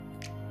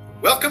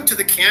Welcome to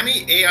the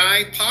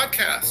Cami.AI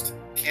podcast.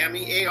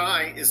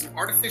 Cami.AI is an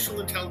artificial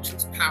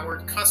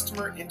intelligence-powered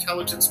customer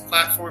intelligence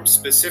platform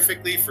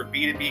specifically for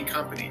B2B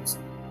companies.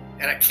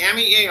 And at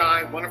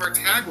Cami.AI, one of our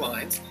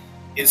taglines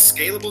is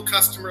scalable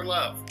customer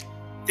love.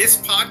 This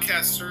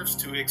podcast serves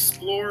to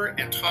explore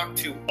and talk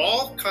to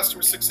all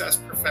customer success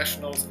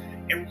professionals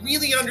and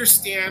really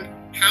understand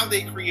how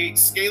they create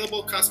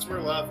scalable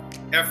customer love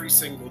every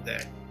single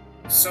day.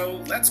 So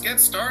let's get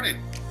started.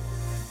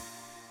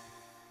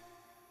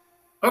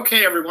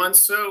 Okay, everyone.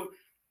 So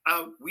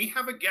we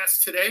have a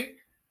guest today,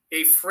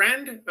 a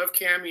friend of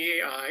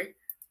Cami.AI.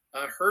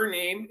 Her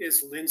name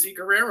is Lyndsey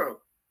Guerrero.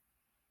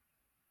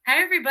 Hi,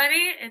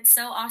 everybody. It's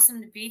so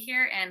awesome to be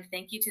here, and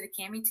thank you to the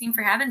Cami team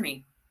for having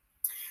me.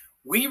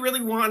 We really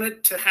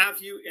wanted to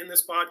have you in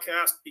this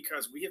podcast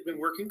because we have been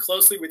working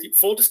closely with you.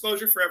 Full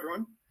disclosure for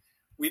everyone,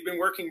 we've been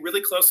working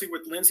really closely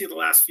with Lyndsey the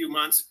last few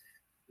months.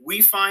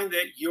 We find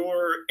that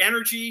your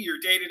energy, your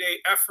day-to-day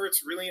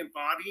efforts really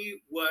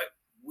embody what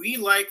we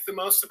like the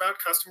most about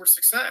customer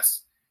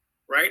success,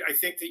 right? I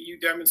think that you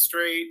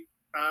demonstrate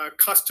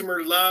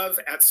customer love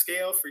at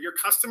scale for your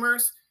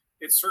customers.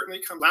 It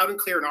certainly comes loud and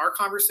clear in our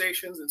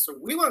conversations. And so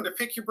we wanted to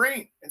pick your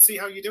brain and see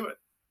how you do it.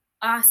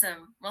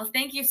 Awesome. Well,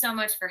 thank you so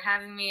much for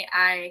having me.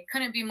 I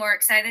couldn't be more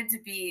excited to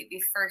be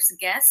the first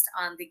guest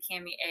on the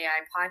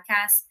Cami.AI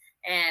podcast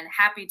and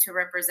happy to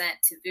represent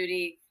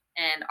Tovuti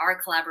and our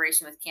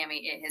collaboration with Cami.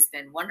 It has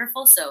been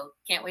wonderful. So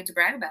can't wait to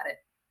brag about it.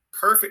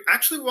 Perfect.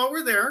 Actually, while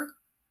we're there,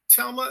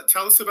 tell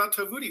us about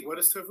Tovuti. What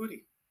is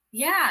Tovuti?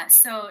 Yeah,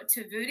 so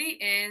Tovuti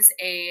is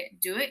a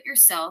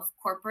do-it-yourself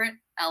corporate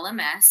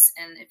LMS.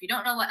 And if you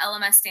don't know what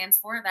LMS stands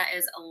for, that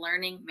is a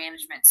learning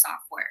management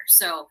software.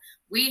 So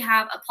we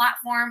have a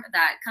platform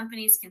that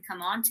companies can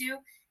come onto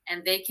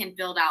and they can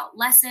build out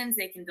lessons,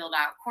 they can build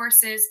out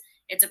courses.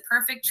 It's a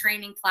perfect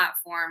training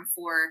platform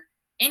for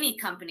any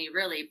company,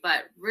 really,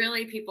 but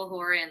really people who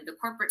are in the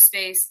corporate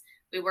space.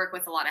 We work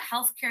with a lot of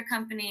healthcare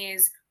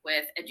companies,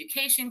 with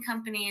education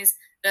companies.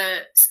 The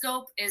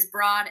scope is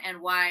broad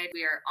and wide.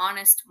 We are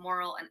honest,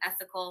 moral, and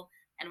ethical,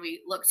 and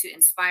we look to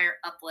inspire,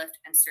 uplift,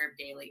 and serve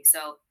daily.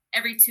 So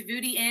every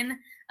Tovuti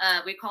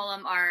we call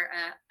them our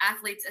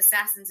athletes,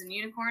 assassins, and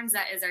unicorns.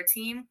 That is our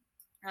team.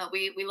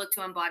 We look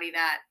to embody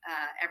that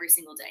every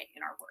single day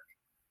in our work.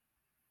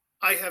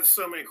 I have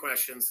so many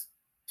questions.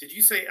 Did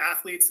you say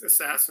athletes,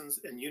 assassins,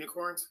 and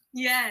unicorns?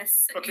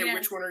 Yes. Okay, yes,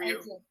 which one are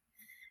you?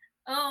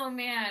 Oh,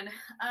 man.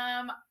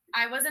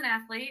 I was an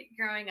athlete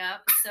growing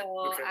up,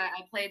 so Okay.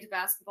 I played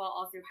basketball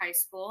all through high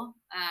school,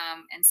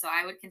 and so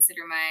I would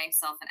consider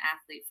myself an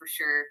athlete for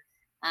sure.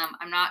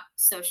 I'm not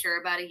so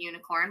sure about a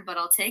unicorn, but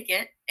I'll take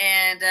it.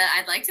 And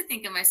I'd like to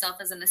think of myself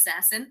as an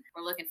assassin.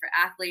 We're looking for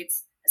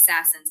athletes,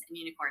 assassins, and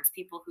unicorns,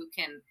 people who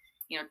can,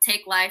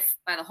 take life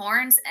by the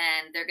horns,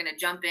 and they're going to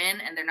jump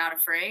in, and they're not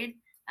afraid,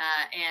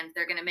 and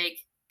they're going to make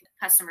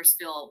customers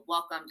feel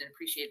welcomed and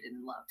appreciated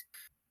and loved.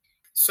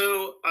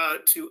 So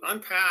to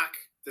unpack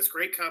this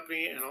great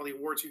company and all the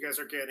awards you guys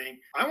are getting,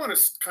 I want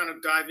to kind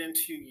of dive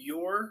into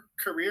your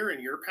career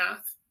and your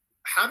path.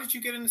 How did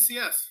you get into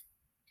CS?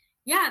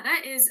 Yeah,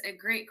 that is a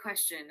great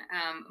question.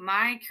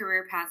 My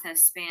career path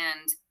has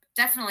spanned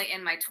definitely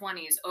in my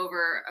 20s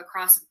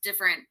across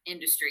different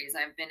industries.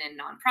 I've been in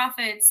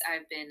nonprofits,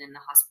 I've been in the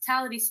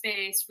hospitality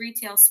space,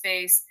 retail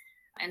space.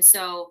 And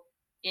so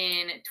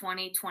in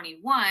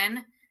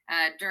 2021,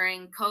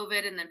 during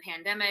COVID and the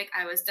pandemic,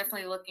 I was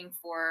definitely looking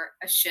for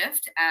a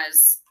shift,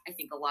 as I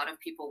think a lot of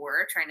people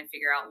were trying to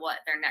figure out what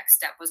their next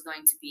step was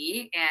going to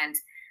be. And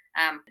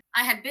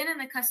I had been in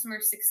the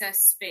customer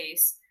success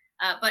space,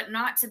 but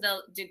not to the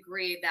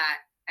degree that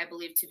I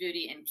believe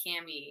Tovuti and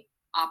Cami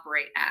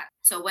operate at.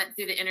 So went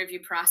through the interview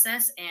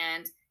process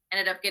and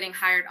ended up getting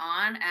hired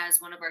on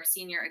as one of our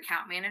senior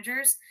account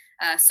managers.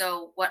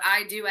 So what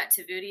I do at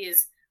Tovuti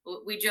is,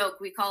 we joke,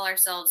 we call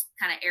ourselves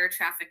kind of air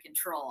traffic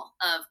control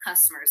of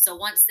customers. So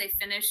once they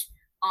finish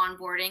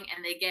onboarding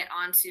and they get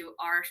onto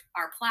our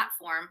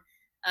platform,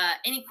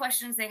 any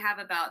questions they have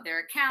about their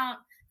account,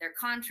 their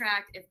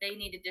contract, if they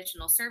need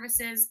additional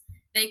services,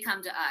 they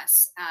come to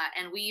us.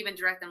 And we even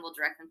we'll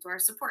direct them to our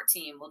support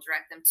team. We'll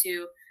direct them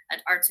to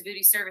our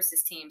Tovuti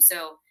services team.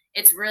 So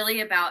it's really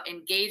about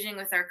engaging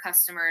with our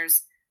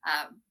customers,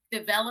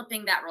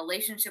 developing that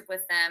relationship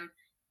with them,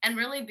 and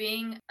really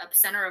being a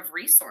center of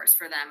resource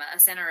for them, a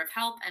center of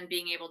help, and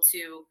being able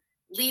to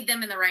lead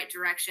them in the right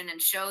direction and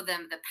show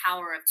them the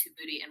power of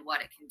Tovuti and what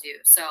it can do.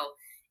 So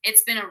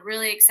it's been a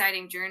really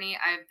exciting journey.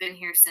 I've been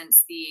here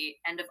since the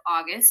end of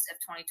August of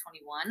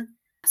 2021.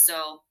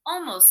 So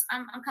almost,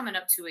 I'm coming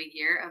up to a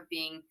year of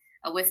being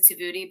with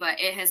Tovuti,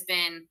 but it has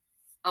been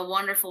a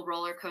wonderful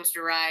roller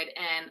coaster ride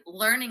and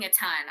learning a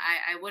ton.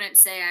 I wouldn't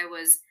say I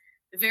was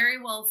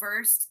very well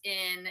versed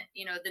in,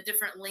 the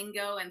different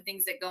lingo and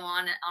things that go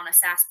on a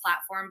SaaS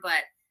platform,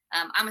 but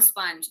I'm a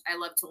sponge. I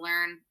love to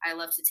learn. I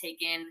love to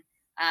take in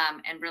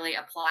and really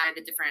apply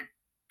the different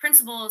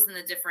principles and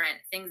the different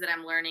things that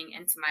I'm learning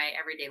into my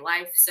everyday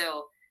life.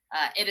 So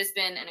it has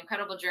been an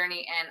incredible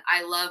journey, and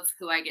I love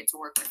who I get to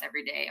work with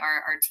every day.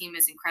 Our team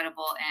is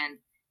incredible, and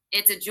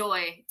it's a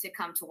joy to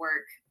come to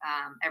work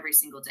every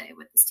single day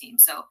with this team.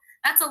 So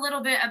that's a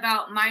little bit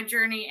about my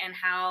journey and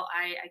how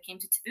I came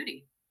to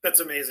Tovuti. That's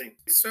amazing.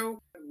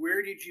 So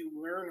where did you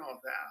learn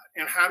all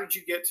that? And how did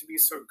you get to be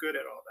so good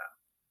at all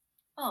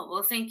that? Oh,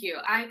 well, thank you.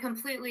 I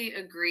completely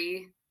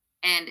agree.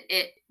 And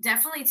it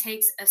definitely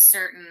takes a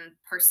certain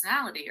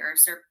personality or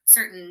a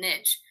certain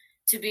niche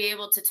to be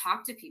able to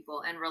talk to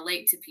people and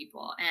relate to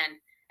people. And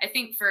I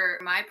think for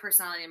my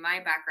personality and my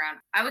background,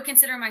 I would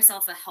consider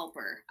myself a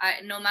helper.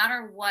 No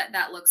matter what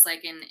that looks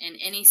like in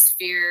any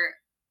sphere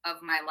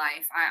of my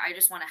life, I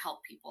just want to help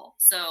people.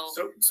 So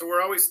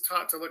we're always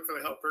taught to look for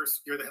the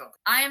helpers. You're the helper.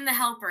 I am the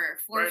helper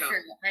for Right on.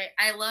 sure.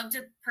 I love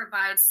to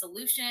provide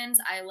solutions.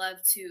 I love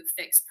to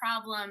fix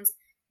problems,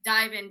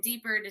 dive in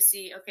deeper to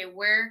see, okay,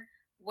 where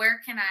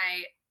can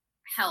I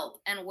help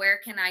and where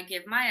can I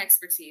give my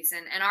expertise?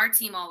 And our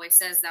team always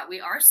says that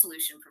we are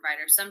solution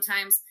providers.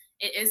 Sometimes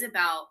it is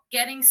about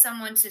getting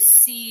someone to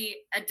see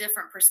a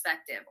different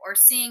perspective or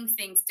seeing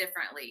things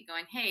differently,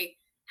 going, hey,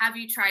 have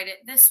you tried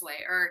it this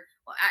way? Or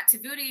well, at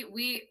Tovuti,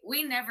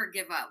 we never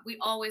give up. We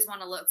always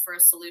want to look for a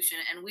solution,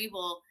 and we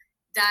will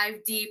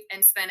dive deep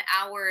and spend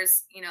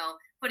hours,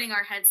 putting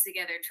our heads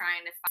together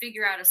trying to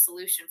figure out a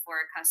solution for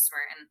a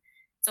customer. And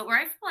so where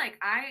I feel like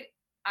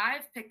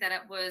I've picked that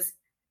up was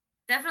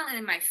definitely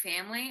in my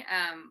family.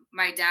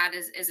 My dad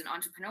is an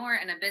entrepreneur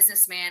and a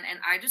businessman, and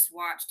I just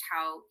watched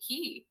how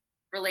he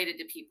related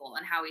to people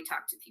and how he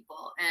talked to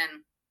people,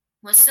 and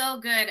was so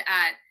good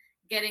at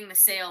getting the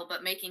sale,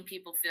 but making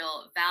people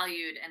feel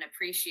valued and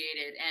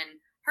appreciated and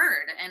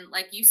heard. And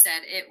like you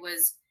said, it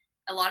was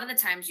a lot of the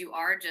times you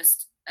are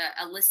just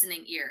a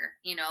listening ear.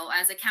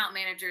 As account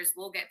managers,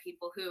 we'll get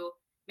people who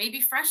may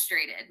be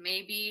frustrated,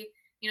 maybe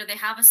they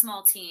have a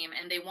small team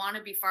and they want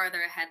to be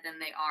farther ahead than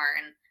they are,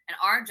 and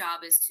our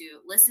job is to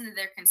listen to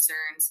their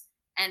concerns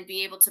and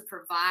be able to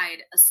provide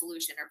a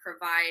solution or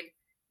provide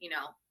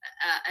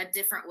a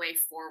different way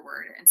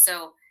forward. And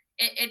so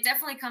it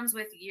definitely comes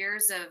with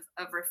years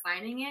of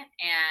refining it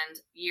and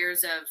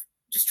years of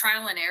just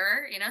trial and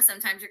error.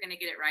 Sometimes you're going to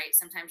get it right,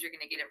 sometimes you're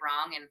going to get it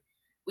wrong. And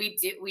we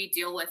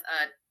deal with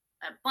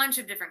a bunch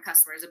of different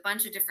customers, a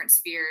bunch of different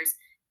spheres,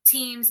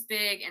 teams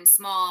big and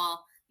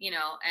small,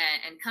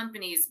 and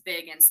companies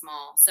big and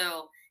small.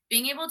 So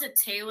being able to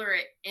tailor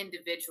it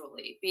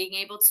individually, being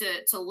able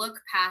to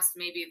look past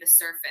maybe the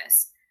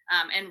surface,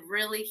 and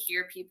really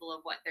hear people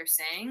of what they're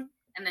saying,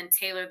 and then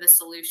tailor the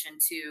solution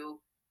to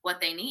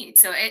what they need.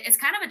 So it's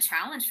kind of a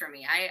challenge for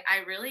me.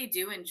 I really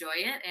do enjoy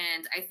it.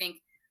 And I think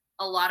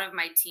a lot of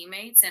my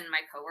teammates and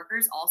my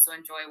coworkers also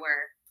enjoy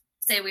where,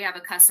 say we have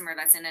a customer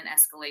that's in an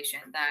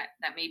escalation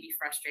that may be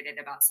frustrated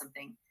about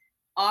something.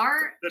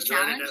 Our the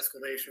challenge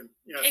escalation.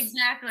 Yes.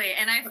 Exactly.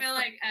 And I feel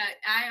like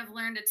I have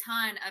learned a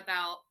ton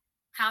about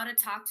how to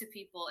talk to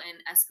people in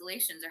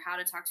escalations, or how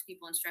to talk to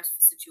people in stressful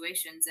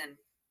situations,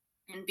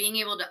 and being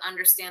able to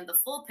understand the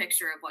full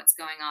picture of what's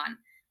going on.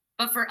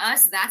 But for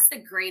us, that's the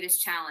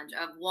greatest challenge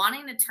of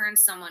wanting to turn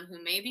someone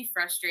who may be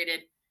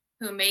frustrated,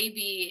 who may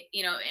be,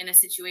 in a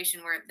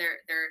situation where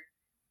they're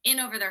in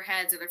over their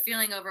heads or they're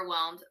feeling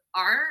overwhelmed.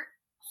 Our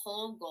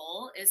whole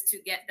goal is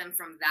to get them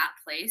from that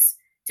place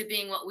to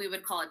being what we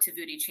would call a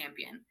Tovuti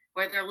champion,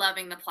 where they're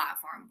loving the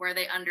platform, where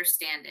they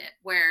understand it,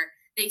 where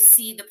they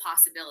see the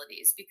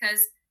possibilities,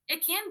 because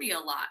it can be a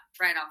lot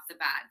right off the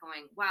bat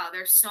going, wow,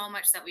 there's so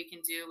much that we can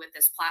do with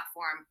this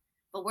platform,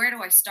 but where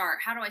do I start?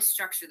 How do I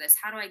structure this?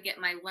 How do I get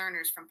my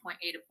learners from point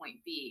A to point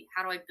B?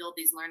 How do I build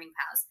these learning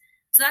paths?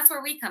 So that's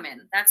where we come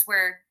in. That's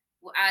where,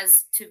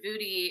 as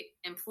Tovuti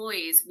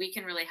employees, we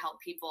can really help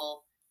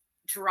people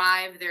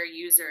drive their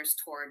users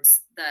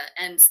towards the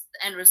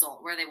end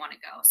result where they want to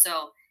go.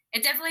 So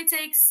it definitely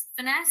takes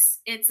finesse.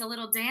 It's a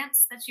little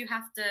dance that you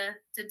have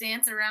to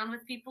dance around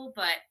with people,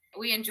 but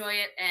we enjoy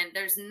it. And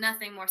there's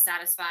nothing more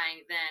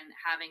satisfying than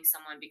having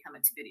someone become a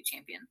Tovuti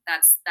champion.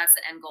 That's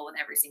the end goal with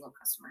every single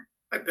customer.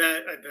 I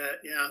bet.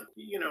 Yeah.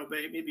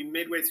 Maybe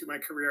midway through my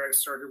career, I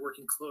started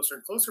working closer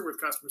and closer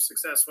with customer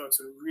success folks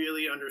and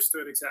really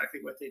understood exactly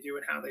what they do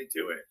and how they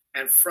do it.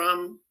 And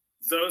from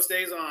those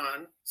days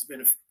on, it's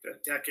been a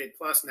decade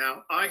plus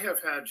now, I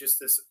have had just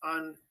this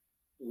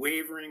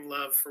unwavering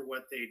love for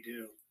what they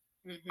do.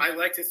 Mm-hmm. I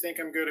like to think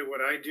I'm good at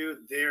what I do.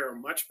 They're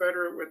much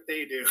better at what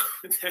they do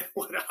than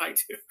what I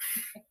do.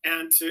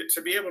 And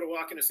to be able to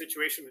walk in a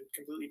situation and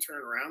completely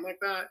turn around like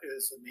that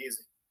is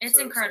amazing. It's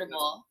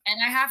incredible.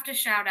 And I have to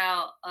shout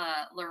out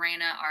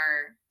Lorena,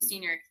 our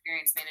senior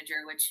experience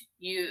manager, which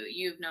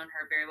you've known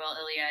her very well,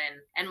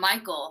 Ilya, and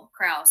Michael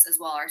Kraus as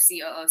well, our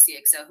COO,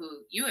 CXO,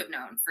 who you have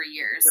known for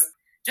years. Yep.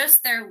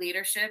 Just their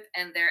leadership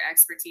and their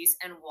expertise,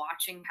 and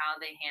watching how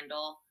they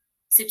handle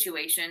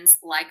situations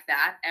like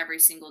that every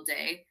single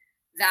day,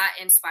 that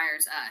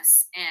inspires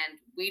us. And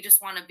we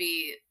just want to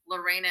be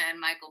Lorena and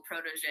Michael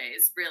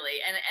proteges,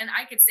 really. And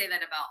I could say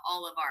that about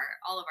all of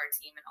our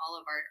team and all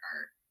of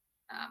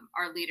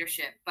our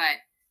leadership, but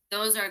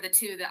those are the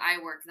two that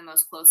I work the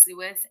most closely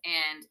with.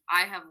 And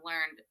I have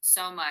learned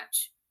so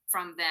much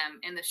from them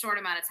in the short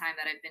amount of time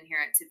that I've been here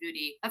at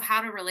Tovuti of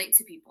how to relate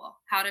to people,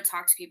 how to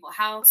talk to people,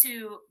 how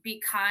to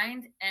be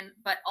kind,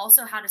 but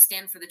also how to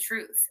stand for the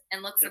truth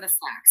and look for the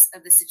facts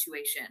of the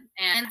situation,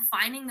 and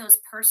finding those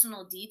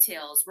personal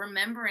details,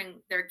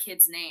 remembering their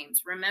kids'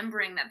 names,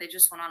 remembering that they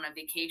just went on a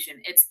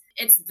vacation.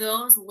 It's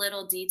those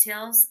little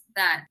details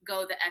that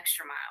go the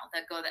extra mile,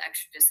 that go the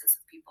extra distance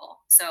with people.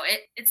 So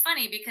it's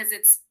funny because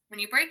it's, when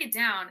you break it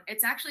down,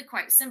 it's actually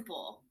quite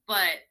simple,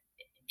 but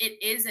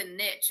it is a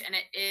niche, and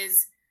it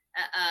is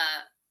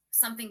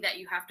something that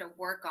you have to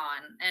work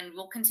on and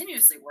will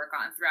continuously work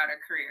on throughout our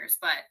careers.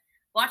 But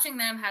watching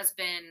them has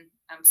been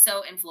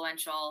so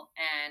influential,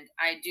 and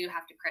I do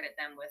have to credit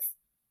them with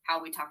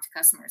how we talk to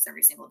customers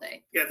every single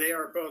day. Yeah, they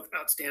are both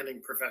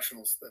outstanding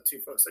professionals, the two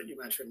folks that you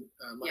mentioned,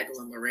 Michael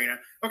and Lorena.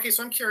 Okay,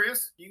 so I'm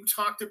curious, you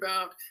talked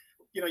about,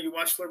 you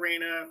watch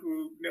Lorena,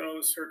 who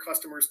knows her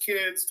customers'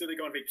 kids. Do they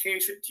go on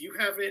vacation? Do you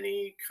have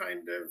any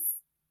kind of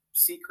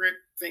secret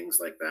things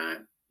like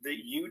that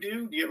you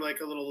do? Do you have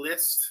like a little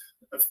list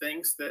of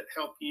things that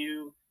help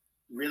you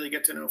really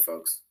get to know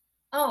folks?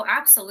 Oh,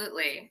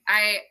 absolutely.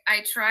 I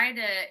try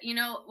to,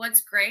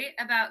 what's great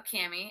about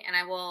Cami, and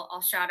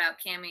I'll shout out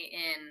Cami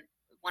in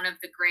one of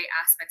the great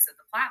aspects of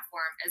the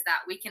platform, is that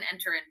we can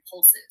enter in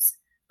pulses,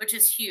 which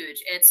is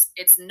huge.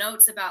 It's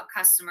notes about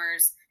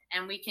customers,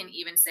 and we can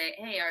even say,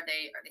 hey, are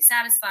they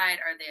satisfied?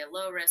 Are they a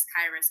low risk,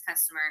 high risk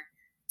customer?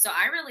 So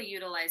I really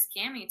utilize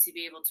Cami to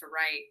be able to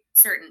write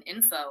certain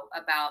info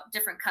about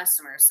different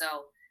customers.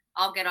 So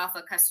I'll get off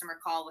a customer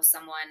call with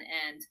someone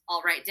and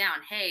I'll write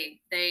down, hey,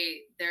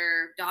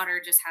 their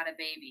daughter just had a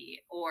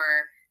baby, or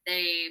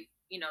they,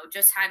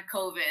 just had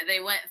COVID.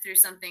 They went through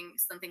something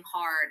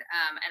hard.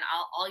 And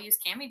I'll use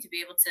Cami to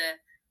be able to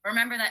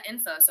remember that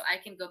info, so I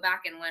can go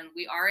back, and when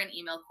we are in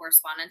email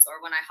correspondence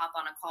or when I hop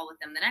on a call with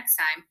them the next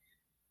time,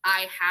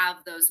 I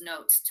have those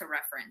notes to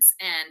reference.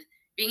 And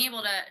being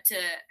able to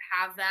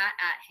have that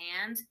at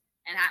hand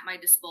and at my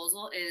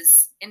disposal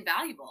is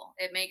invaluable.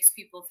 It makes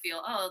people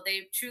feel, oh,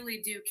 they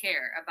truly do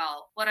care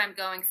about what I'm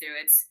going through.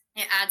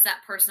 It adds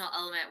that personal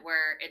element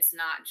where it's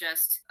not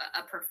just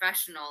a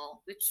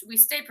professional, which we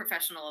stay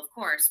professional, of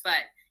course,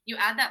 but you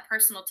add that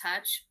personal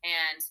touch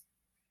and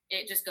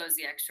it just goes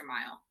the extra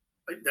mile.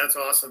 That's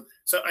awesome.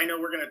 So I know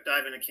we're going to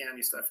dive into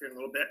Cami stuff here in a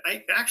little bit.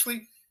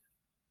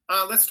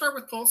 Let's start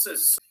with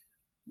pulses.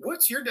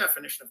 What's your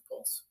definition of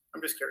pulse?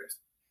 I'm just curious.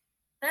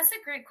 That's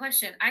a great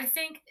question. I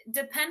think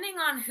depending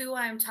on who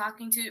I'm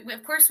talking to,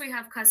 of course, we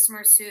have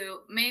customers who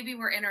maybe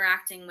we're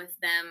interacting with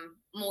them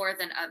more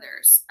than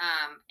others.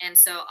 And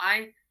so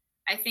I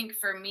think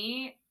for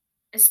me,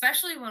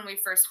 especially when we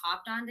first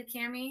hopped onto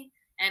Cami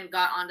and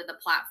got onto the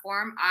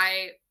platform,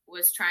 I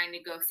was trying to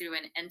go through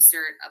and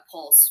insert a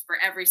pulse for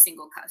every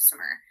single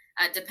customer,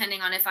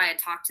 depending on if I had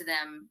talked to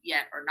them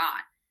yet or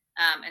not.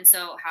 And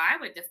so how I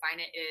would define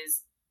it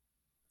is,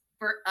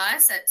 for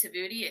us at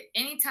Tovuti,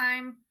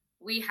 anytime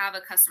we have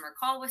a customer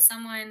call with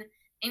someone,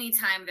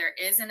 anytime there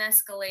is an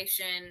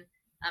escalation,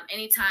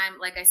 anytime,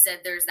 like I said,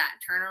 there's that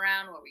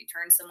turnaround where we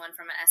turn someone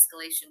from an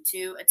escalation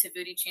to a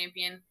Tovuti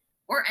champion,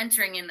 we're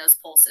entering in those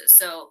pulses.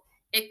 So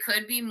it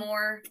could be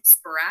more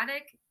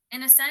sporadic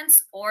in a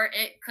sense, or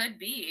it could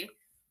be,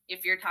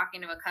 if you're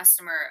talking to a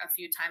customer a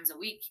few times a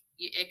week,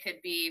 it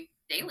could be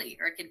daily,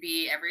 or it could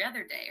be every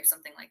other day or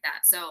something like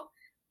that. So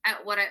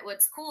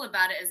what's cool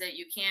about it is that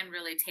you can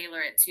really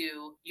tailor it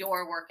to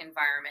your work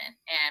environment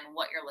and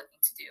what you're looking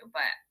to do.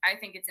 But I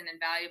think it's an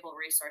invaluable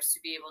resource to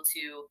be able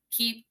to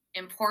keep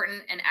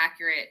important and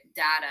accurate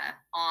data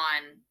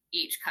on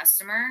each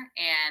customer,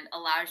 and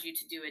allows you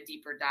to do a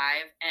deeper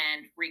dive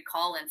and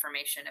recall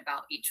information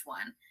about each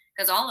one.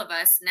 Because all of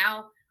us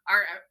now,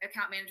 our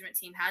account management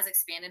team has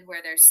expanded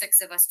where there's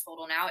 6 of us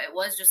total now. It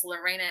was just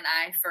Lorena and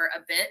I for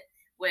a bit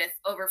with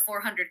over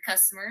 400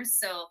 customers.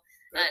 So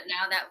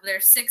now that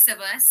there's 6 of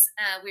us,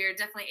 we are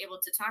definitely able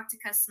to talk to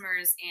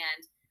customers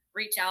and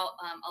reach out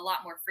a lot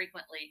more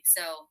frequently.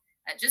 So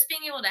just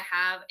being able to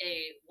have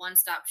a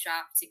one-stop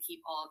shop to keep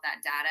all of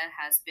that data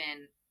has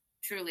been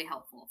truly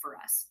helpful for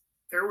us.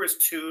 There was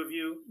 2 of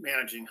you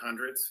managing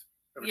hundreds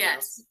of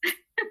accounts.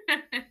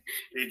 Yes.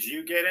 Did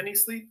you get any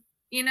sleep?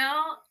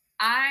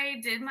 I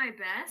did my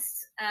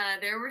best.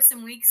 There were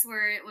some weeks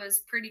where it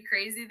was pretty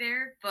crazy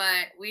there,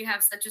 but we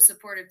have such a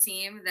supportive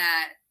team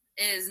that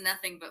is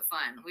nothing but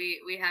fun.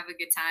 We have a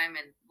good time,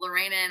 and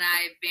Lorena and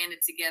I banded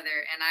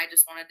together, and I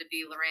just wanted to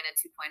be Lorena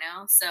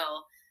 2.0.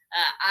 So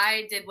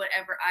I did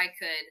whatever I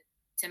could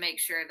to make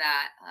sure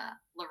that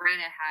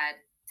Lorena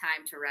had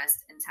time to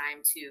rest and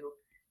time to,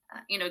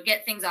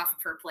 get things off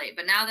of her plate.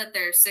 But now that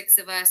there's 6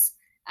 of us,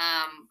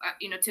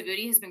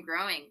 Tovuti has been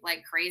growing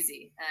like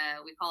crazy.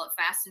 We call it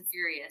fast and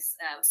furious.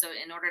 So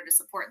in order to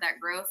support that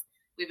growth,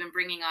 we've been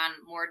bringing on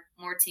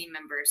more team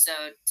members. So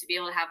to be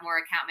able to have more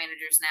account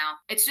managers now,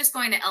 it's just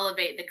going to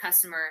elevate the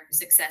customer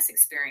success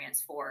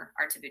experience for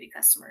our Tovuti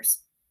customers.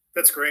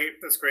 That's great.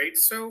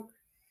 So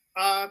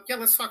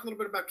let's talk a little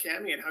bit about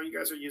Cami and how you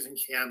guys are using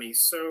Cami.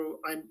 So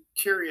I'm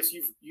curious,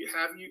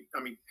 have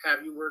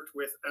you worked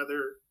with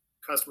other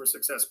customer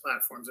success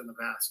platforms in the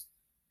past?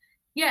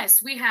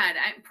 Yes, we had.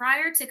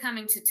 Prior to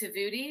coming to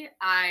Tovuti,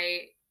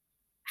 I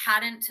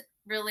hadn't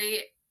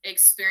really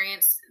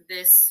experienced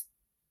this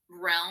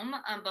realm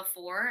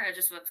before,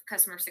 just with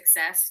customer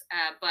success.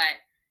 But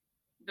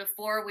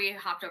before we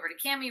hopped over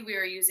to Cami, we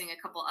were using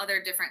a couple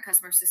other different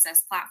customer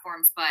success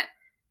platforms. But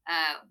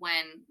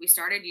when we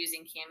started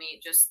using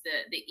Cami, just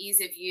the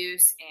ease of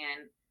use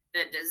and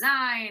the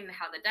design,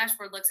 how the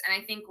dashboard looks, and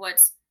I think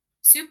what's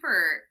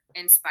super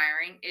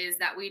inspiring is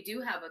that we do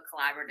have a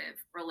collaborative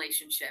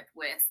relationship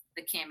with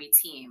the Cami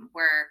team,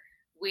 where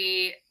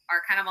we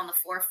are kind of on the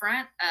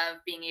forefront of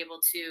being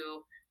able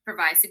to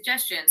provide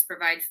suggestions,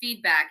 provide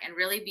feedback, and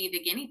really be the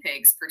guinea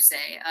pigs per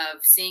se of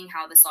seeing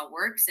how this all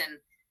works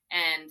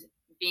and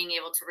being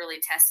able to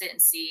really test it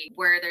and see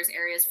where there's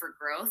areas for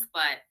growth.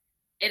 But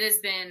it has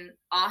been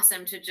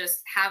awesome to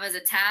just have as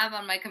a tab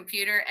on my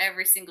computer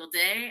every single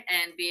day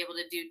and be able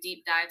to do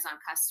deep dives on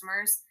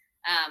customers.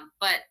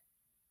 But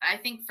I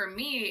think for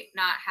me,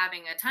 not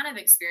having a ton of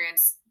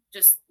experience,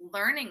 just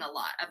learning a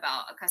lot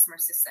about a customer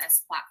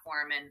success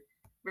platform and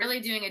really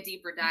doing a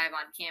deeper dive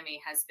on Cami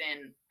has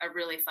been a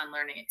really fun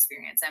learning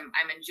experience.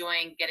 I'm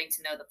enjoying getting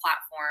to know the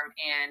platform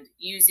and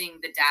using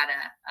the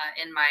data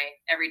in my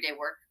everyday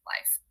work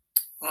life.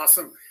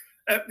 Awesome.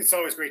 It's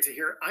always great to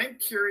hear. I'm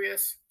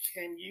curious,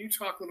 can you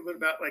talk a little bit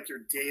about like your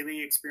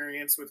daily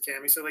experience with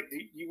Cami? So like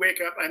you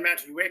wake up, I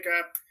imagine you wake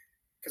up,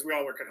 because we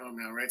all work at home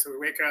now, right? So we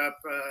wake up,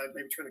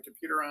 maybe turn the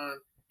computer on.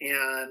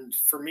 And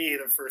for me,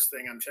 the first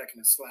thing I'm checking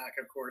is Slack,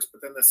 of course.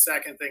 But then the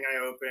second tab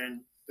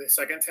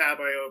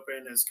I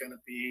open is going to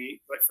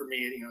be, like for me,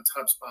 it's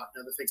HubSpot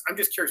and other things. I'm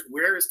just curious,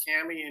 where is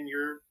Cami in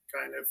your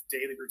kind of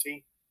daily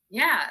routine?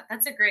 Yeah,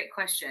 that's a great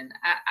question.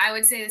 I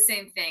would say the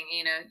same thing.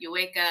 You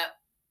wake up.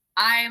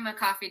 I'm a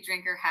coffee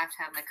drinker, have to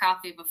have my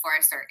coffee before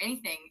I start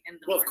anything in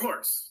the morning. Of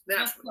course,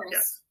 naturally, of course,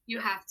 yes. You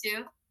have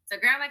to. So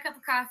grab my cup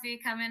of coffee,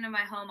 come into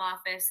my home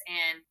office,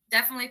 and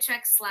definitely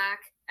check Slack.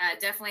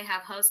 Definitely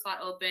have HubSpot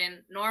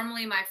open.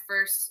 Normally, my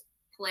first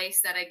place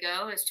that I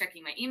go is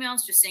checking my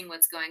emails, just seeing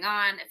what's going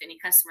on. If any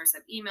customers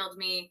have emailed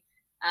me,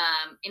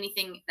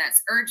 anything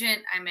that's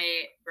urgent, I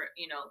may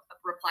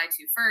reply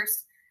to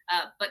first.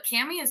 But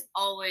Cami is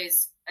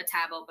always a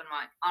tab open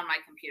on my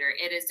computer.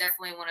 It is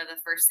definitely one of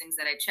the first things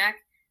that I check.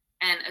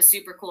 And a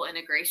super cool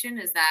integration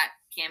is that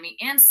Cami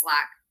and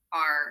Slack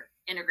are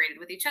integrated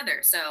with each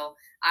other. So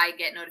I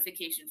get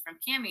notifications from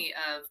Cami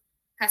of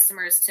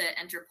customers to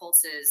enter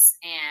pulses,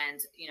 and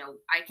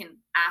I can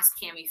ask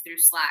Cami through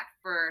Slack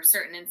for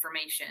certain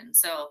information.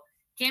 So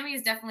Cami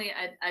is definitely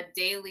a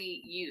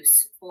daily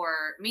use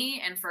for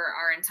me and for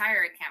our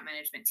entire account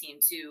management team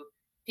to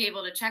be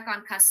able to check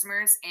on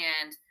customers.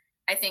 And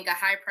I think a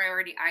high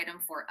priority item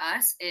for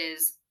us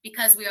is,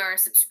 because we are a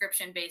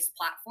subscription-based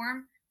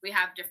platform, we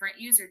have different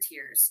user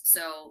tiers.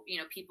 So,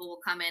 people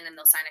will come in and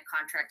they'll sign a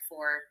contract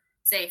for,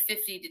 say,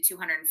 50 to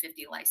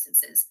 250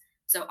 licenses.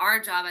 So our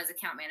job as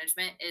account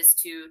management is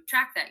to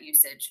track that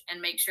usage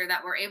and make sure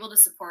that we're able to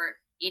support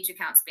each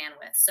account's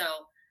bandwidth. So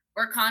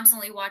we're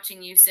constantly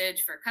watching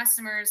usage for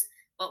customers,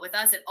 but with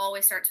us, it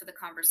always starts with a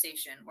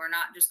conversation. We're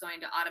not just going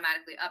to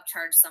automatically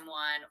upcharge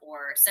someone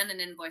or send an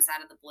invoice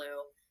out of the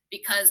blue,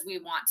 because we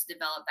want to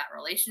develop that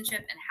relationship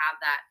and have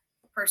that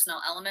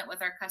personal element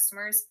with our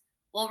customers.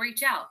 We'll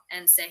reach out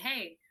and say,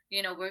 hey,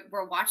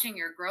 we're watching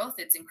your growth.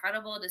 It's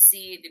incredible to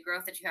see the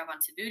growth that you have on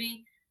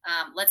Tovuti.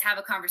 Let's have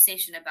a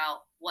conversation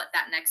about what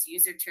that next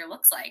user tier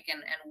looks like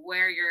and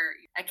where your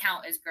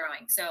account is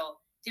growing. So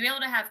to be able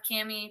to have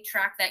Cami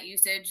track that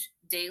usage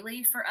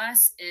daily for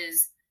us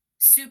is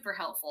super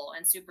helpful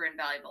and super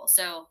invaluable.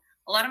 So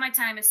a lot of my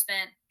time is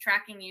spent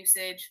tracking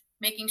usage,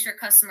 making sure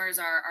customers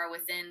are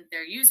within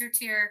their user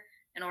tier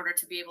in order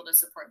to be able to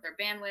support their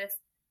bandwidth.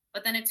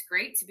 But then it's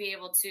great to be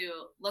able to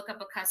look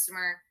up a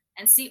customer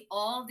and see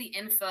all the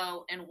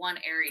info in one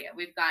area.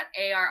 We've got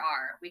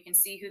ARR. We can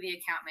see who the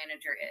account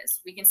manager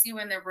is. We can see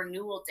when their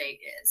renewal date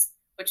is,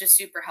 which is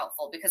super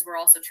helpful because we're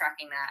also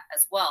tracking that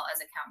as well as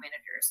account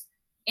managers.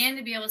 And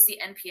to be able to see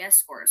NPS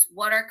scores.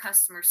 What are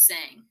customers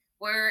saying?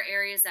 Where are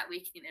areas that we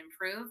can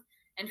improve?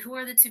 And who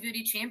are the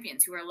Tovuti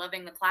champions who are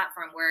loving the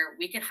platform, where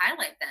we could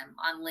highlight them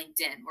on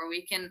LinkedIn, where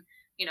we can,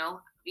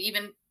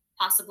 even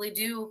possibly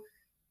do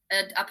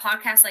a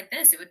podcast like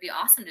this. It would be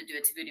awesome to do a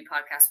Tovuti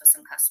podcast with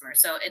some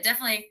customers. So it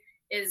definitely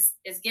is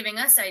giving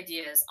us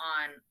ideas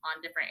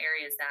on different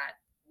areas that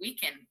we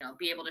can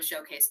be able to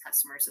showcase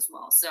customers as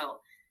well. So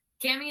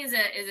Cami is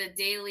a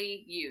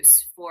daily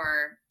use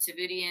for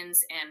Tovutians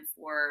and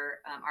for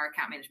our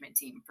account management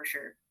team, for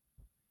sure.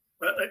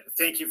 Well,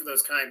 thank you for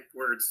those kind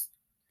words.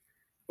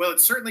 Well,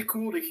 it's certainly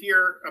cool to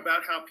hear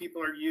about how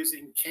people are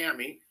using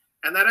Cami.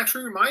 And that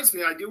actually reminds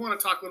me, I do want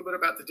to talk a little bit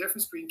about the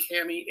difference between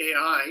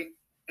Cami.AI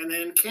and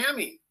then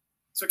Cami.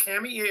 So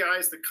Cami.AI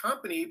is the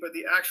company, but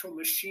the actual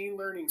machine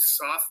learning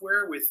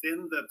software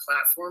within the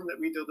platform that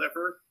we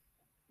deliver,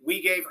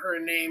 we gave her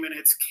a name, and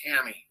it's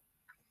Cami.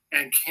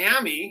 And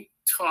Cami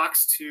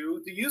talks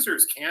to the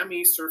users.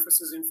 Cami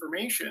surfaces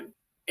information.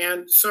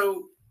 And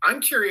so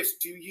I'm curious,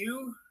 do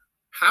you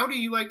How do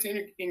you like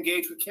to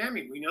engage with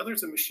Cami? We know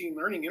there's a machine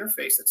learning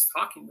interface that's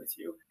talking with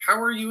you.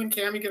 How are you and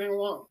Cami getting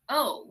along?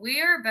 Oh,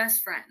 we are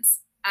best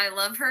friends. I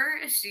love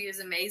her. She is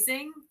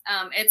amazing.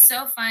 It's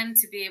so fun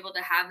to be able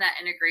to have that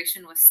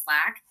integration with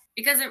Slack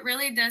because it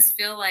really does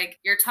feel like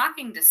you're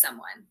talking to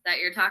someone, that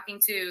you're talking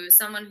to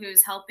someone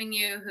who's helping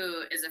you,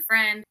 who is a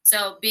friend.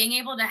 So being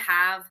able to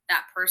have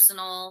that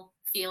personal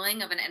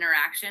feeling of an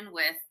interaction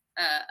with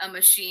a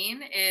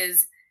machine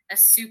is a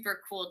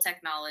super cool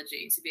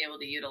technology to be able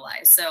to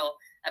utilize. So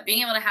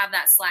being able to have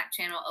that Slack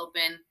channel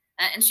open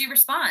and she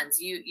responds.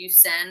 You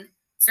send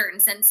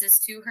certain sentences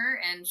to her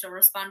and she'll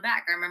respond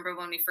back. I remember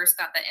when we first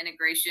got that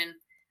integration,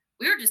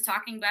 we were just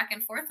talking back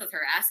and forth with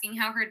her, asking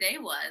how her day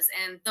was.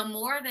 And the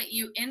more that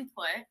you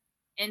input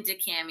into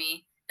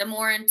Cami, the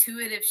more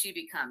intuitive she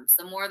becomes,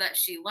 the more that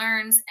she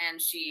learns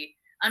and she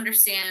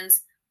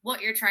understands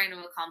what you're trying to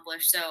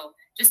accomplish. So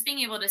just being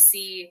able to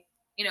see,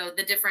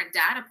 the different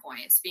data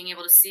points, being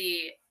able to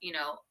see,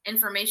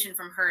 information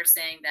from her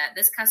saying that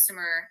this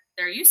customer,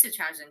 their usage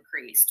has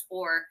increased,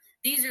 or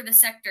these are the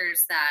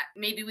sectors that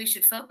maybe we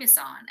should focus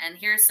on. And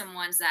here's some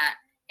ones that,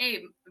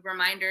 hey,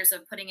 reminders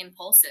of putting in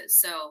pulses.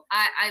 So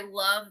I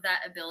love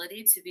that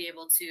ability to be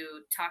able to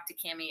talk to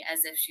Cami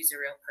as if she's a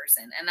real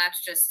person. And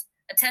that's just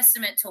a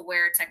testament to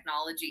where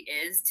technology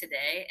is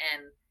today.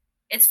 And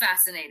it's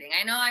fascinating.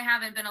 I know I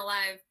haven't been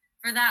alive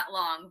for that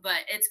long, but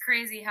it's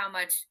crazy how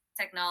much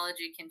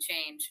technology can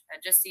change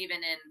just even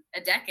in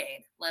a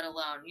decade, let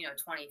alone,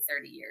 20,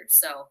 30 years.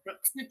 So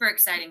super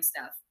exciting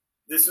stuff.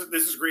 This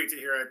is great to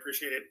hear. I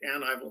appreciate it.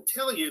 And I will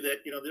tell you that,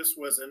 this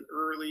was an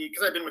early,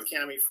 because I've been with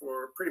Cami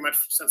for pretty much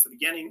since the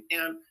beginning.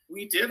 And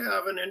we did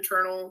have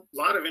a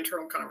lot of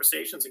internal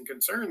conversations and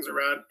concerns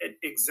around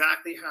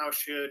exactly how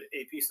should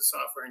a piece of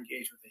software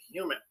engage with a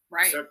human.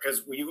 Right. So,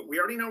 because we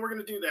already know we're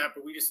going to do that,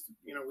 but we just,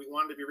 we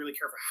wanted to be really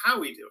careful how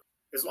we do it.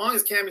 As long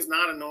as Cami's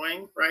not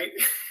annoying, right?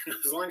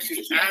 As long as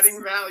she's yes.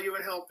 adding value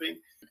and helping.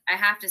 I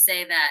have to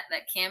say that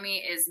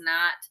Cami is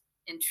not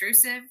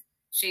intrusive.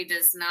 She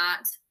does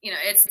not,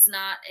 it's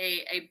not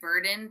a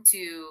burden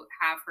to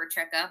have her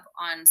check up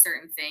on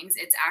certain things.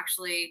 It's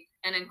actually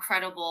an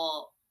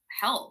incredible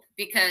help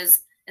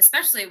because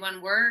especially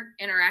when we're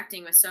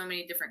interacting with so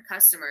many different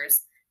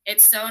customers,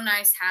 it's so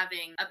nice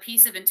having a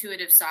piece of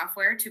intuitive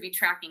software to be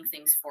tracking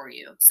things for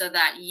you so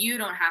that you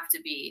don't have to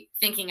be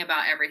thinking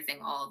about everything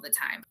all of the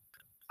time.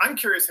 I'm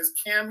curious, has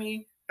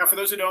Cami, now for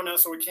those who don't know,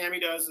 so what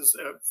Cami does is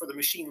for the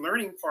machine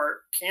learning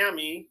part,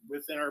 Cami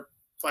within our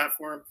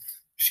platform,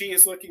 she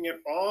is looking at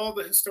all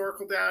the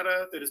historical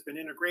data that has been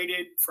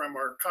integrated from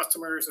our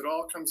customers. It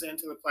all comes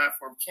into the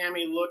platform.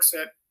 Cami looks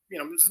at,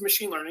 this is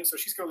machine learning, so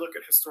she's going to look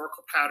at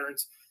historical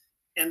patterns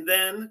and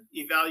then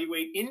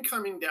evaluate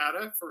incoming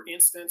data. For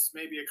instance,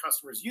 maybe a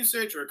customer's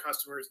usage or a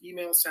customer's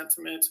email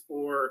sentiment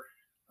or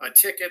a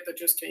ticket that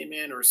just came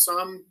in or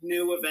some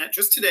new event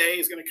just today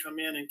is going to come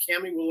in, and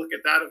Cami will look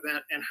at that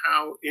event and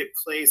how it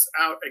plays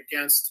out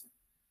against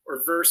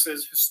or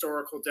versus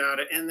historical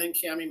data. And then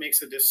Cami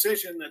makes a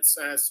decision that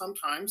says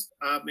sometimes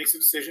makes a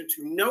decision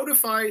to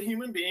notify a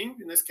human being,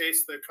 in this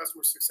case, the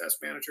customer success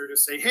manager, to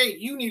say, hey,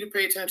 you need to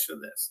pay attention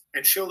to this.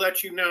 And she'll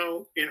let you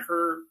know in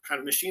her kind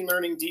of machine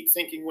learning, deep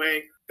thinking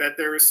way that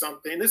there is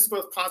something. This is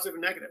both positive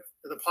and negative.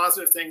 The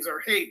positive things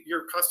are, hey,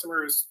 your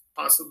customer is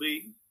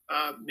possibly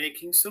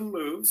making some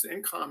moves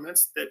and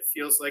comments that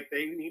feels like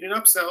they need an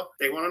upsell.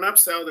 They want an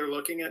upsell. They're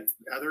looking at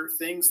other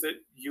things that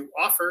you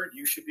offer.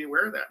 You should be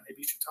aware of that.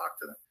 Maybe you should talk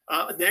to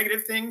them.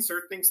 Negative things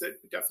or things that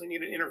definitely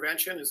need an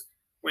intervention is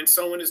when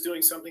someone is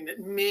doing something that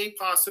may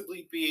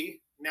possibly be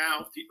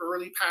now the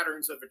early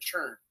patterns of a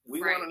churn. We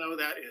want to know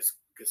that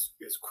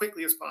as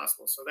quickly as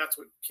possible. So that's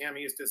what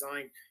Cami is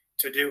designed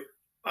to do.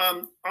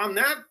 On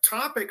that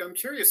topic, I'm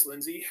curious,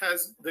 Lyndsey,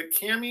 has the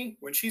Cami,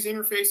 when she's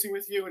interfacing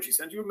with you and she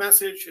sends you a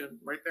message and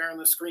right there on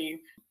the screen,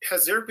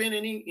 has there been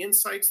any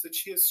insights that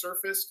she has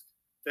surfaced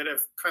that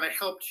have kind of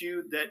helped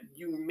you that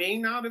you may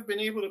not have been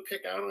able to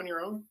pick out on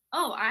your own?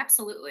 Oh,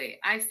 absolutely.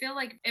 I feel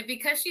like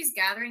because she's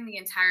gathering the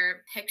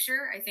entire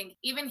picture, I think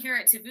even here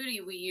at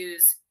Tovuti, we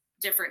use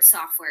different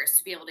softwares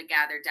to be able to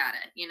gather data.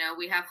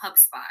 We have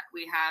HubSpot,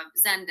 we have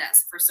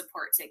Zendesk for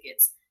support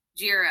tickets,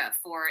 Jira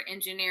for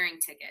engineering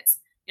tickets.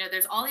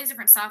 There's all these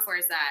different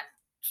softwares that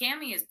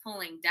Cami is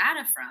pulling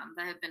data from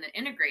that have been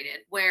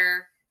integrated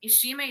where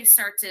she may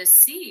start to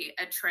see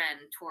a trend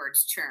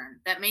towards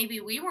churn that maybe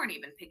we weren't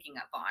even picking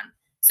up on.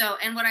 So,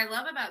 and what I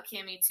love about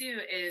Cami too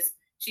is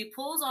she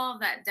pulls all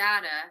of that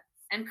data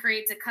and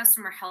creates a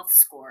customer health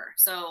score.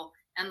 So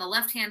on the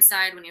left-hand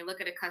side, when you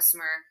look at a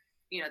customer,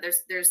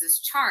 there's this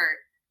chart.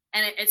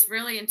 And it's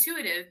really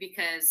intuitive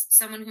because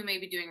someone who may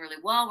be doing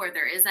really well, where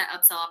there is that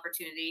upsell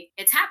opportunity,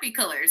 it's happy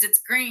colors, it's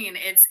green,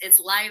 it's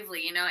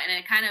lively, and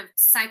it kind of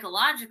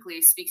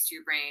psychologically speaks to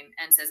your brain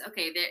and says,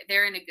 okay,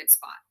 they're in a good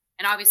spot.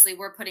 And obviously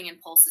we're putting in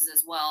pulses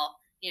as well,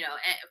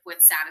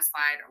 with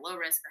satisfied or low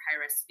risk or high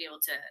risk to be able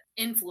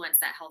to influence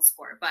that health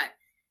score. But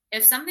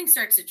if something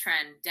starts to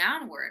trend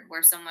downward,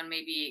 where someone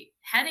may be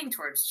heading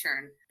towards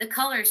churn, the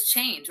colors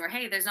change. Or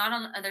hey, there's not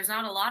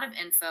a lot of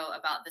info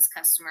about this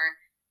customer.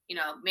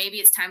 maybe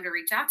it's time to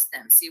reach out to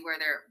them, see where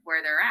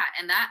they're at.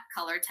 And that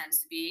color tends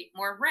to be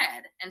more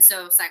red. And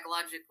so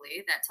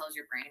psychologically that tells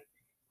your brain,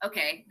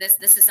 okay,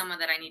 this is someone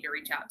that I need to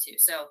reach out to.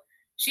 So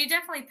she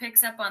definitely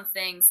picks up on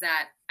things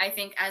that I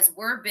think, as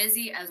we're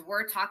busy, as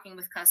we're talking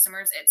with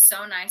customers, it's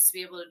so nice to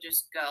be able to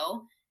just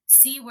go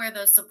see where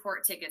those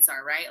support tickets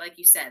are, right? Like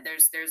you said,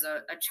 there's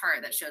a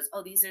chart that shows,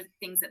 oh, these are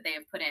things that they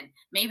have put in.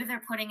 Maybe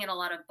they're putting in a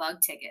lot of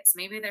bug tickets.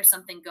 Maybe there's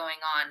something going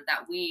on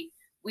that we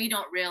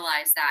don't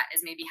realize that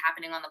is maybe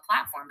happening on the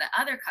platform that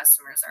other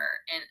customers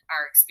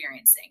are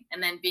experiencing.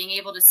 And then being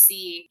able to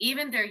see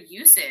even their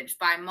usage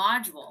by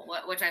module,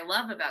 which I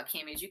love about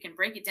Cami, is you can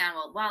break it down.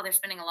 Well, wow, they're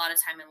spending a lot of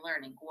time in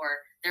learning, or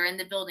they're in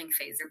the building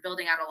phase. They're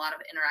building out a lot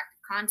of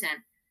interactive content.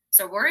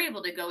 So we're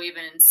able to go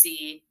even and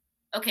see,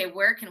 okay,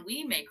 where can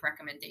we make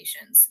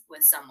recommendations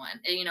with someone?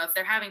 If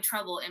they're having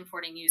trouble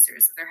importing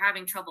users, if they're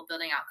having trouble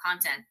building out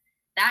content,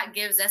 that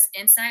gives us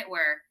insight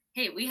where,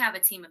 hey, we have a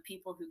team of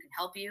people who can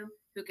help you,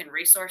 who can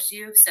resource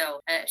you. So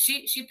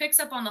she picks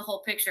up on the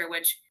whole picture,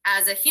 which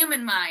as a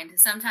human mind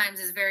sometimes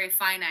is very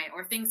finite,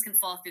 or things can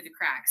fall through the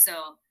cracks.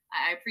 So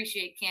I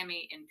appreciate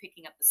Cami in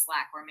picking up the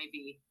slack where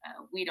maybe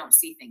we don't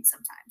see things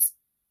sometimes.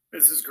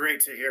 This is great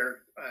to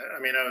hear.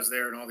 I was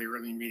there in all the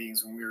early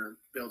meetings when we were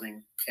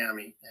building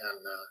Cami, and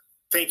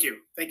thank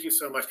you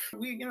so much.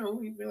 We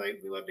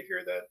love to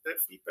hear that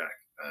feedback,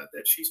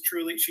 that she's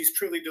truly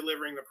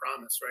delivering the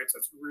promise, right? So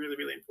it's really,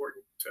 really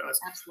important to us.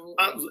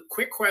 Absolutely.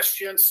 Quick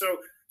question.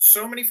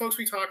 So many folks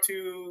we talk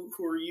to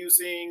who are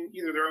using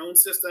either their own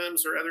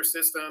systems or other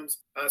systems,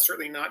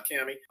 certainly not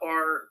Cami,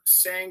 are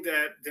saying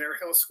that their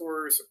health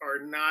scores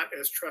are not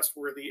as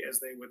trustworthy as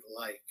they would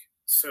like.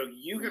 So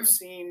you have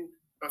seen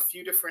a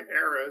few different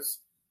eras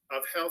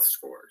of health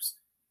scores.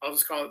 I'll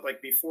just call it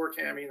like before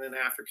Cami and then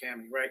after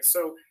Cami, right?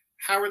 So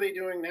how are they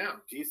doing now?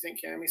 Do you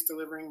think Cami's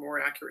delivering more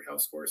accurate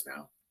health scores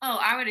now? Oh,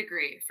 I would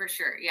agree for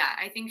sure. Yeah,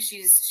 I think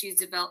she's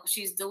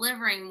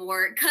delivering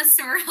more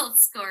customer health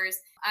scores.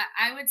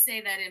 I would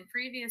say that in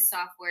previous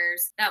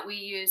softwares that we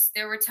used,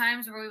 there were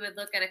times where we would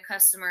look at a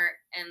customer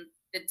and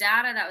the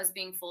data that was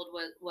being pulled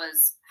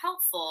was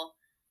helpful,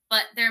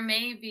 but there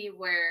may be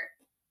where,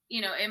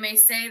 it may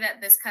say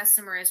that this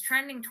customer is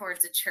trending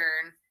towards a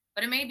churn,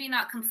 but it may be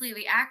not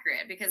completely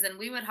accurate, because then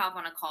we would hop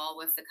on a call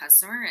with the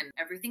customer and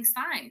everything's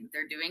fine.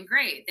 They're doing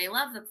great. They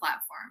love the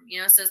platform,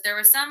 so there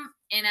was some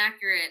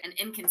inaccurate and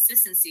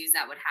inconsistencies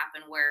that would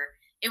happen where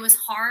it was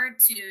hard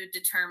to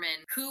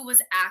determine who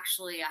was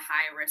actually a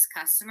high risk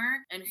customer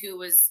and who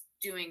was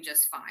doing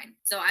just fine.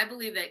 So I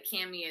believe that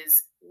Cami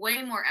is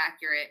way more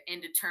accurate in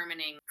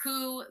determining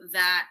who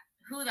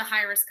the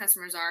high risk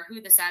customers are,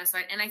 who the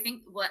satisfied. And I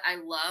think what I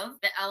love,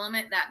 the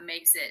element that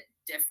makes it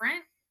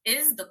different,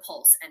 is the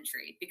pulse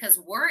entry, because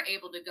we're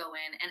able to go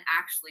in and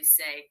actually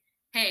say,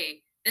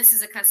 hey, this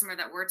is a customer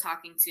that we're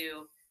talking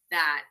to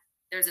that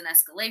there's an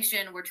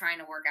escalation. We're trying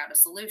to work out a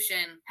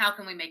solution. How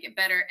can we make it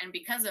better? And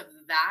because of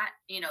that,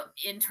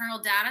 internal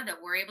data that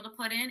we're able to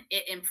put in,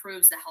 it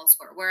improves the health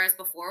score. Whereas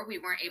before we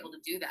weren't able to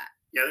do that.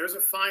 Yeah, there's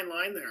a fine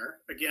line there.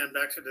 Again,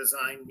 back to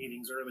design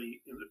meetings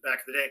early in the back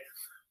of the day.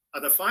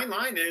 The fine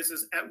line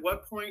is at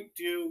what point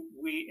do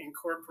we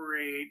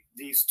incorporate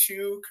these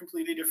two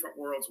completely different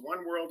worlds?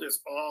 One world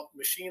is all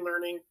machine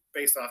learning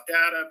based off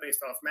data,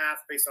 based off math,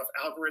 based off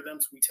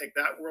algorithms. We take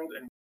that world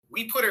and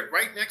we put it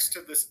right next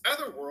to this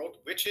other world,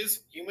 which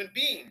is human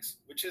beings,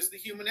 which is the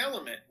human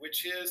element,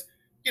 which is,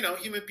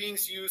 human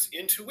beings use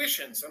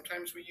intuition.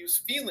 Sometimes we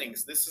use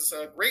feelings. This is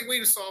a great way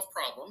to solve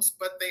problems,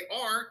 but they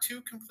are two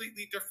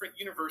completely different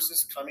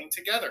universes coming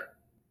together.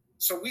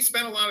 So we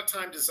spent a lot of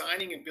time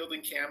designing and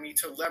building Cami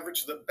to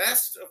leverage the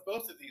best of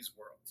both of these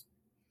worlds.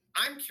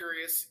 I'm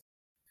curious,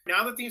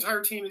 now that the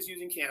entire team is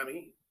using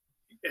Cami,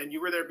 and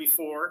you were there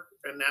before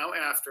and now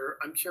after,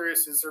 I'm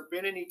curious, has there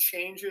been any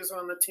changes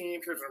on the team?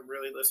 Because I'm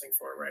really listening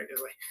for it, right?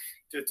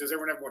 Does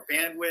everyone have more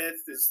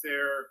bandwidth? Is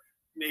there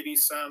maybe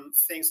some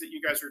things that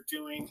you guys are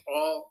doing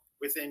all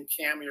within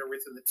Cami or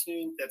within the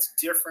team that's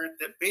different,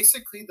 that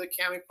basically the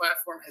Cami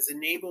platform has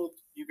enabled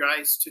you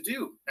guys to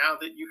do now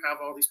that you have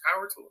all these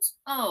power tools?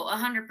 Oh,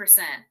 100%.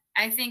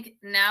 I think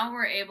now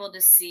we're able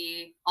to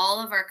see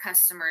all of our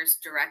customers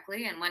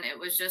directly. And when it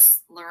was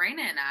just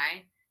Lorena and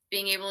I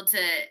being able to,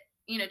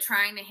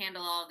 trying to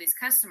handle all of these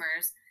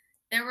customers,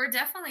 there were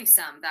definitely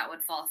some that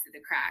would fall through the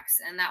cracks.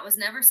 And that was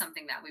never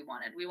something that we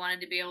wanted. We wanted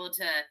to be able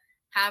to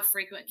have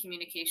frequent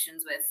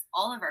communications with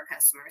all of our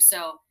customers.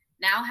 So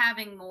now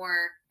having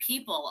more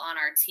people on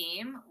our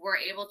team, we're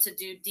able to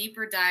do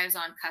deeper dives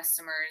on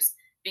customers,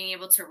 being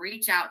able to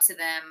reach out to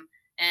them,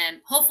 and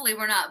hopefully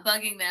we're not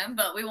bugging them,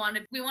 but we want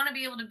to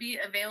be able to be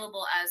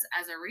available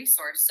as a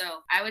resource. So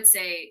I would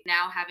say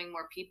now having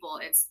more people,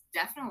 it's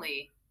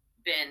definitely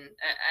been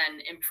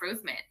an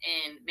improvement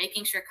in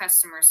making sure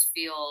customers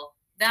feel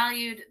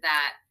valued,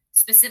 that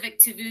specific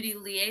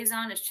Tovuti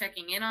liaison is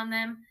checking in on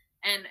them,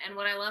 And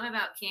what I love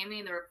about Cami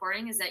and the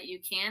reporting is that you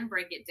can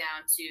break it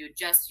down to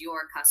just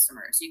your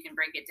customers. You can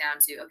break it down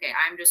to, okay,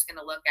 I'm just going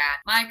to look at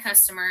my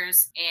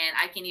customers, and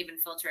I can even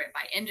filter it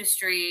by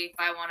industry. If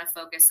I want to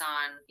focus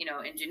on,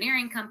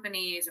 engineering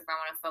companies, if I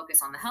want to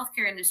focus on the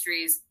healthcare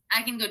industries,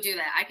 I can go do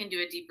that. I can do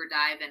a deeper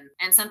dive.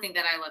 And something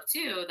that I love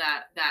too,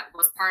 that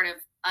was part of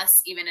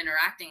us even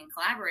interacting and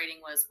collaborating,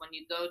 was when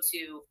you go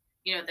to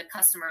the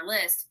customer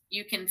list,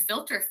 you can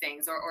filter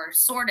things or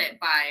sort it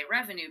by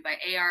revenue, by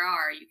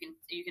ARR.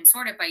 You can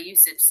sort it by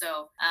usage.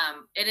 So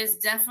it has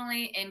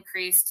definitely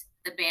increased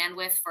the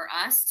bandwidth for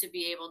us to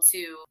be able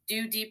to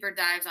do deeper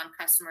dives on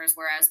customers,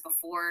 whereas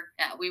before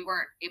we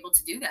weren't able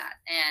to do that,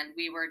 and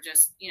we were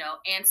just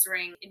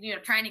answering,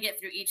 trying to get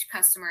through each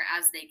customer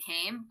as they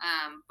came.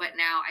 But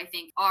now I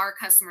think our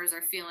customers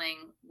are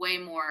feeling way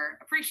more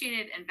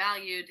appreciated and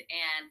valued,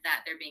 and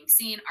that they're being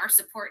seen. Our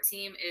support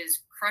team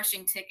is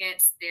crushing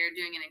tickets. They're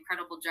doing an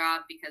incredible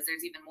job because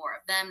there's even more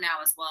of them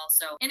now as well.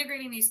 So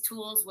integrating these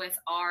tools with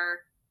our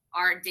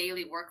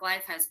daily work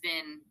life has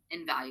been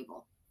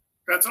invaluable.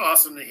 That's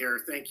awesome to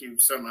hear. Thank you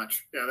so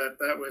much. Yeah,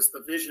 that was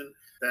the vision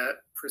that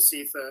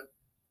Prasitha,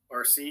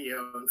 our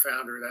CEO and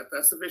founder,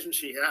 that's the vision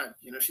she had.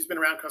 She's been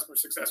around customer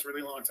success a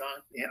really long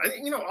time. And I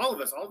think, all of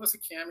us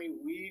at Cami,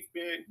 we've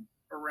been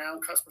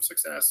around customer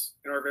success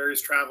in our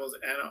various travels.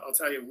 And I'll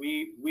tell you,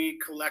 we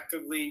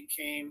collectively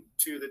came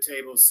to the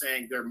table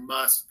saying there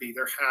has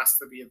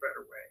to be a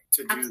better way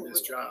to do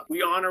this job.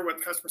 We honor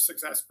what customer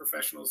success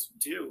professionals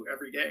do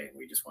every day. And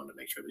we just wanted to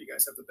make sure that you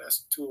guys have the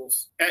best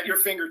tools at your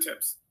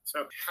fingertips.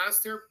 So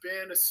has there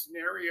been a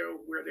scenario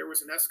where there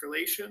was an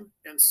escalation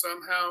and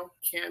somehow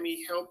Cami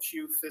helped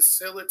you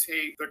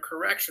facilitate the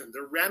correction,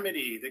 the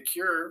remedy, the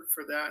cure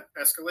for that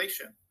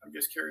escalation? I'm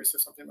just curious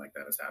if something like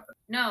that has happened.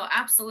 No,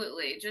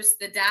 absolutely. Just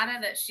the data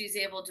that she's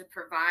able to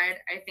provide.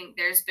 I think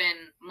there's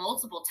been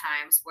multiple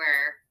times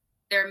where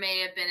there may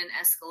have been an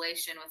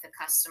escalation with a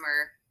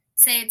customer.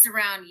 Say it's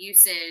around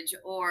usage,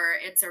 or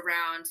it's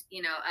around,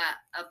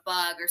 a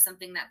bug or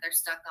something that they're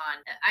stuck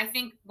on. I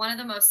think one of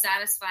the most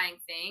satisfying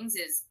things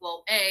is,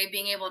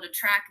 being able to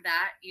track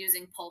that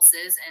using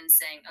pulses and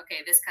saying,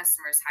 okay, this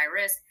customer is high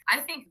risk. I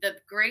think the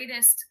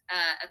greatest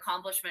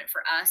accomplishment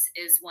for us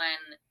is when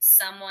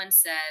someone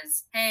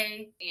says,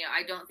 hey,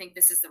 I don't think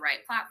this is the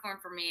right platform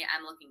for me.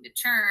 I'm looking to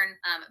churn.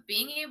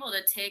 Being able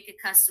to take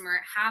a customer,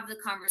 have the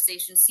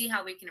conversation, see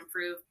how we can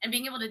improve, and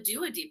being able to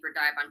do a deeper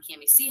dive on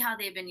Cami, see how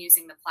they've been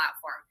using the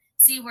platform,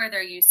 see where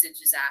their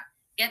usage is at,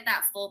 get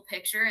that full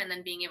picture, and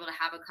then being able to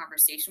have a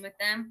conversation with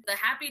them. The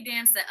happy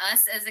dance that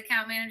us as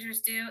account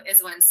managers do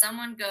is when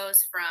someone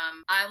goes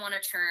from I want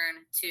to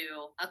churn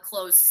to a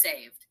close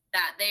saved,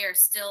 that they are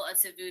still a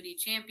Tovuti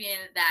champion,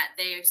 that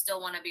they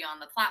still want to be on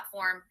the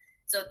platform.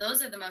 So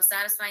those are the most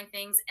satisfying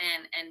things,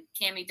 and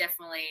Cami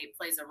definitely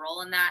plays a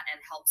role in that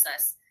and helps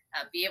us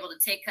be able to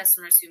take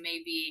customers who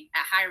may be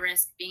at high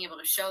risk, being able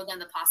to show them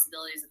the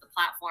possibilities of the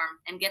platform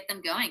and get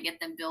them going, get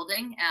them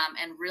building,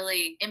 and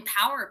really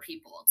empower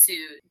people to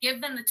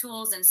give them the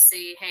tools and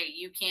see, hey,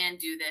 you can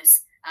do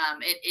this.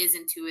 It is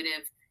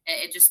intuitive.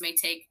 It just may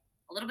take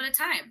a little bit of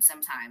time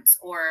sometimes,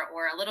 or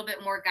a little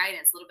bit more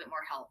guidance, a little bit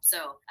more help.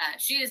 So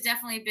she has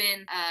definitely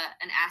been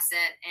an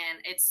asset, and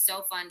it's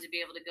so fun to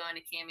be able to go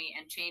into Cami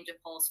and change a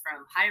pulse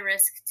from high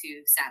risk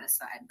to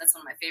satisfied. That's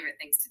one of my favorite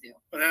things to do.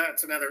 Well,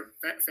 that's another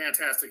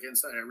fantastic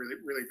insight. I really,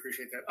 really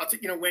appreciate that.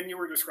 When you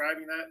were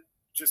describing that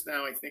just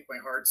now, I think my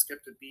heart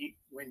skipped a beat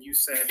when you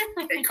said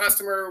a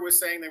customer was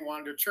saying they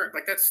wanted to churn.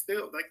 That's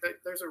still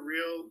there's a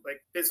real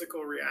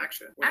physical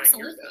reaction when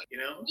Absolutely. I hear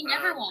that. We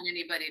never want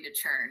anybody to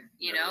churn.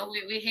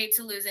 We hate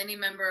to lose any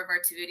member of our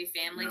Tovuti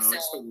family. No, so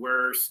it's the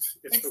worst.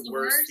 It's the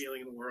worst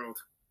feeling in the world.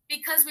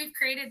 Because we've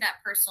created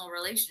that personal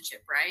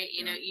relationship, right?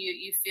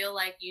 You feel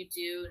like you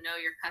do know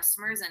your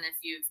customers, and if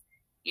you've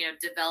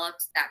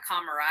developed that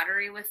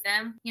camaraderie with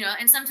them,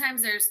 and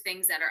sometimes there's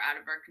things that are out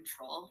of our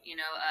control.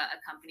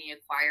 A company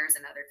acquires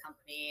another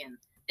company and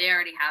they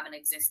already have an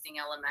existing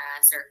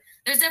LMS, or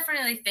there's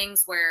definitely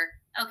things where,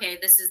 okay,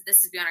 this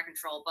is beyond our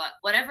control, but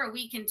whatever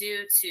we can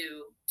do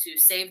to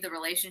save the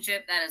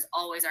relationship, that is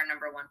always our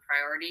number one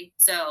priority.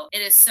 So it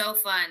is so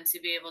fun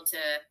to be able to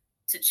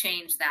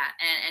change that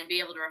and be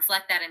able to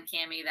reflect that in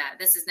Cami, that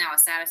this is now a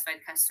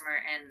satisfied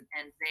customer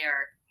and they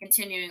are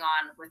continuing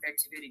on with their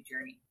Tovuti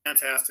journey.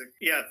 Fantastic.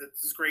 Yeah,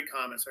 this is great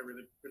comments. I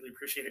really, really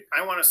appreciate it.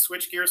 I want to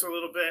switch gears a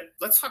little bit.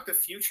 Let's talk the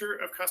future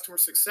of customer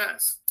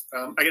success.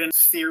 I get a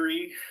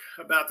theory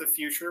about the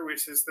future,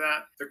 which is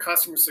that the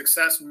customer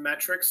success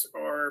metrics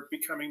are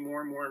becoming more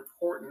and more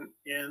important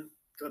in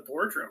the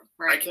boardroom.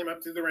 Right. I came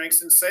up through the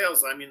ranks in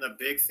sales. The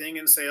big thing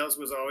in sales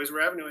was always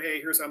revenue.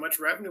 Hey, here's how much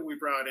revenue we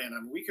brought in.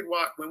 We could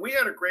walk, when we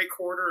had a great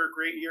quarter or a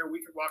great year,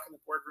 we could walk in the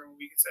boardroom and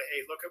we could say,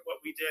 hey, look at what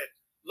we did.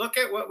 Look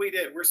at what we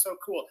did. We're so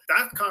cool.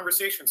 That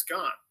conversation's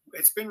gone.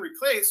 It's been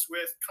replaced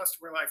with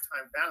customer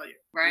lifetime value.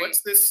 Right.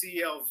 What's this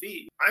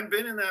CLV? I've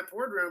been in that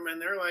boardroom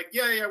and they're like,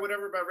 yeah,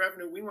 whatever about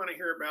revenue. We want to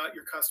hear about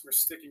your customers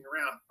sticking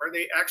around. Are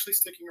they actually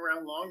sticking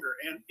around longer?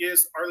 And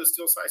are the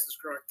deal sizes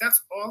growing?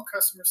 That's all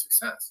customer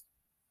success.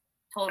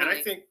 Totally.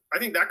 And I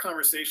think that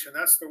conversation,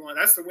 that's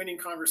the winning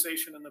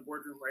conversation in the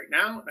boardroom right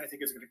now. And I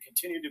think it's going to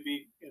continue to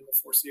be in the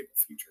foreseeable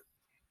future.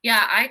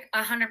 Yeah, I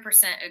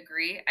 100%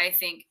 agree. I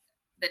think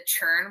the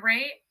churn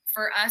rate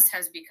for us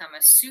has become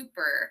a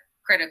super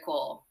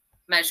critical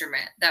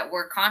measurement that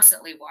we're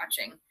constantly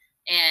watching.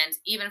 And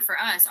even for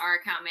us, our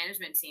account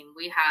management team,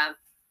 we have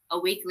a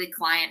weekly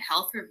client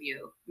health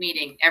review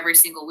meeting every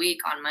single week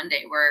on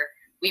Monday, where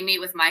we meet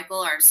with Michael,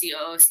 our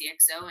COO,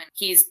 CXO, and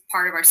he's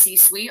part of our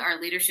C-suite, our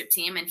leadership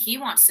team, and he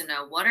wants to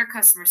know, what are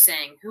customers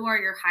saying? Who are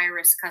your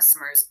high-risk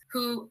customers?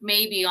 Who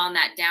may be on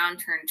that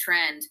downturn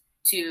trend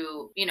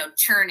to,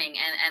 churning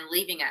and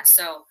leaving us?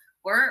 So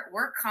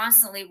we're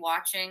constantly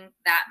watching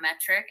that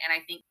metric, and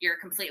I think you're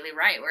completely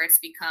right, where it's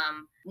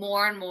become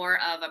more and more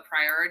of a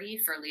priority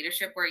for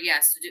leadership, where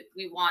yes,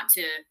 we want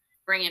to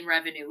bring in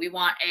revenue. We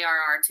want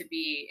ARR to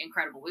be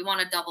incredible. We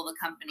want to double the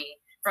company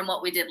from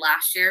what we did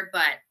last year,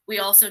 but we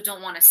also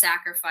don't want to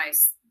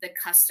sacrifice the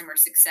customer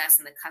success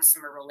and the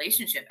customer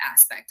relationship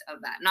aspect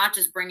of that. Not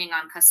just bringing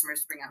on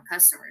customers to bring on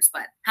customers,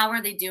 but how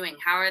are they doing?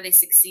 How are they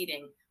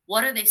succeeding?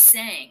 What are they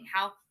saying?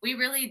 How we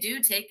really do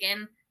take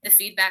in the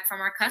feedback from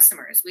our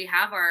customers. We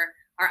have our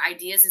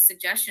ideas and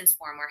suggestions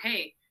form where,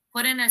 hey,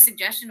 put in a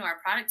suggestion to our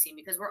product team,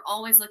 because we're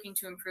always looking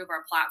to improve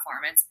our platform.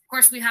 It's, of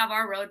course, we have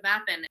our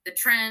roadmap and the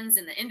trends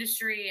in the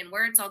industry and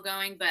where it's all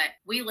going, but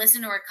we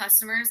listen to our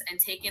customers and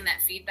take in that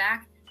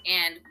feedback,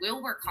 and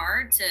we'll work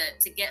hard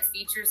to get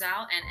features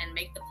out and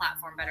make the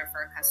platform better for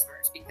our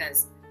customers,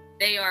 because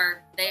they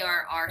are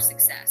our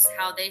success.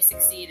 How they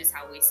succeed is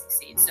how we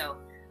succeed. So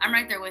I'm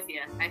right there with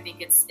you. I think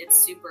it's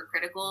super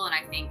critical, and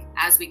I think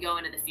as we go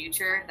into the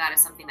future, that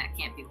is something that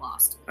can't be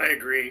lost. I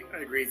agree.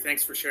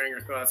 Thanks for sharing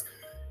your thoughts.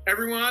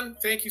 Everyone,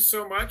 thank you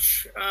so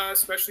much,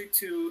 especially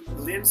to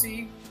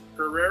Lyndsey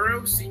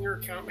Guerrero, Senior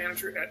Account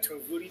Manager at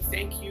Tovuti.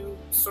 Thank you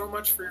so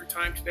much for your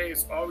time today.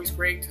 It's always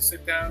great to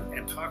sit down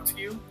and talk to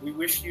you. We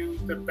wish you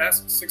the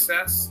best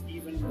success,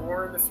 even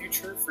more in the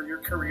future for your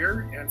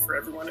career and for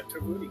everyone at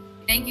Tovuti.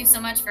 Thank you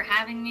so much for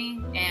having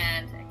me,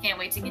 and I can't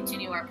wait to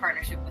continue our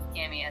partnership with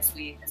Cami as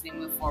we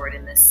move forward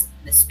in this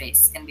space.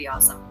 It's going to be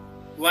awesome.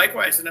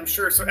 Likewise, and I'm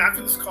sure, so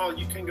after this call,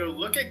 you can go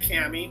look at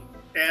Cami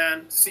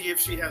and see if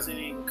she has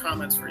any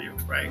comments for you,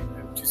 right?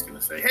 And she's going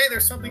to say, hey,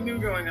 there's something new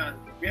going on.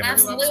 We have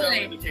a new upsell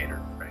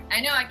indicator, right? I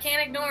know, I can't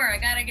ignore her. I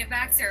got to get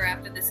back to her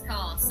after this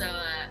call. So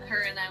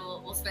her and I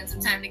will spend some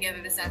time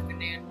together this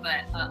afternoon.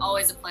 But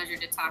always a pleasure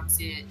to talk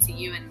to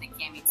you and the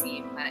Cami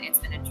team. It's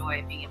been a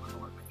joy being able to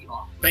work with you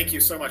all. Thank you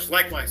so much.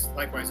 Likewise.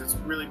 It's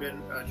really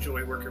been a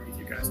joy working with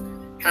you guys.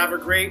 Have a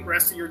great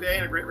rest of your day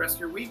and a great rest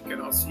of your week.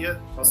 And I'll see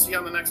you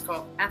on the next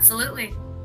call. Absolutely.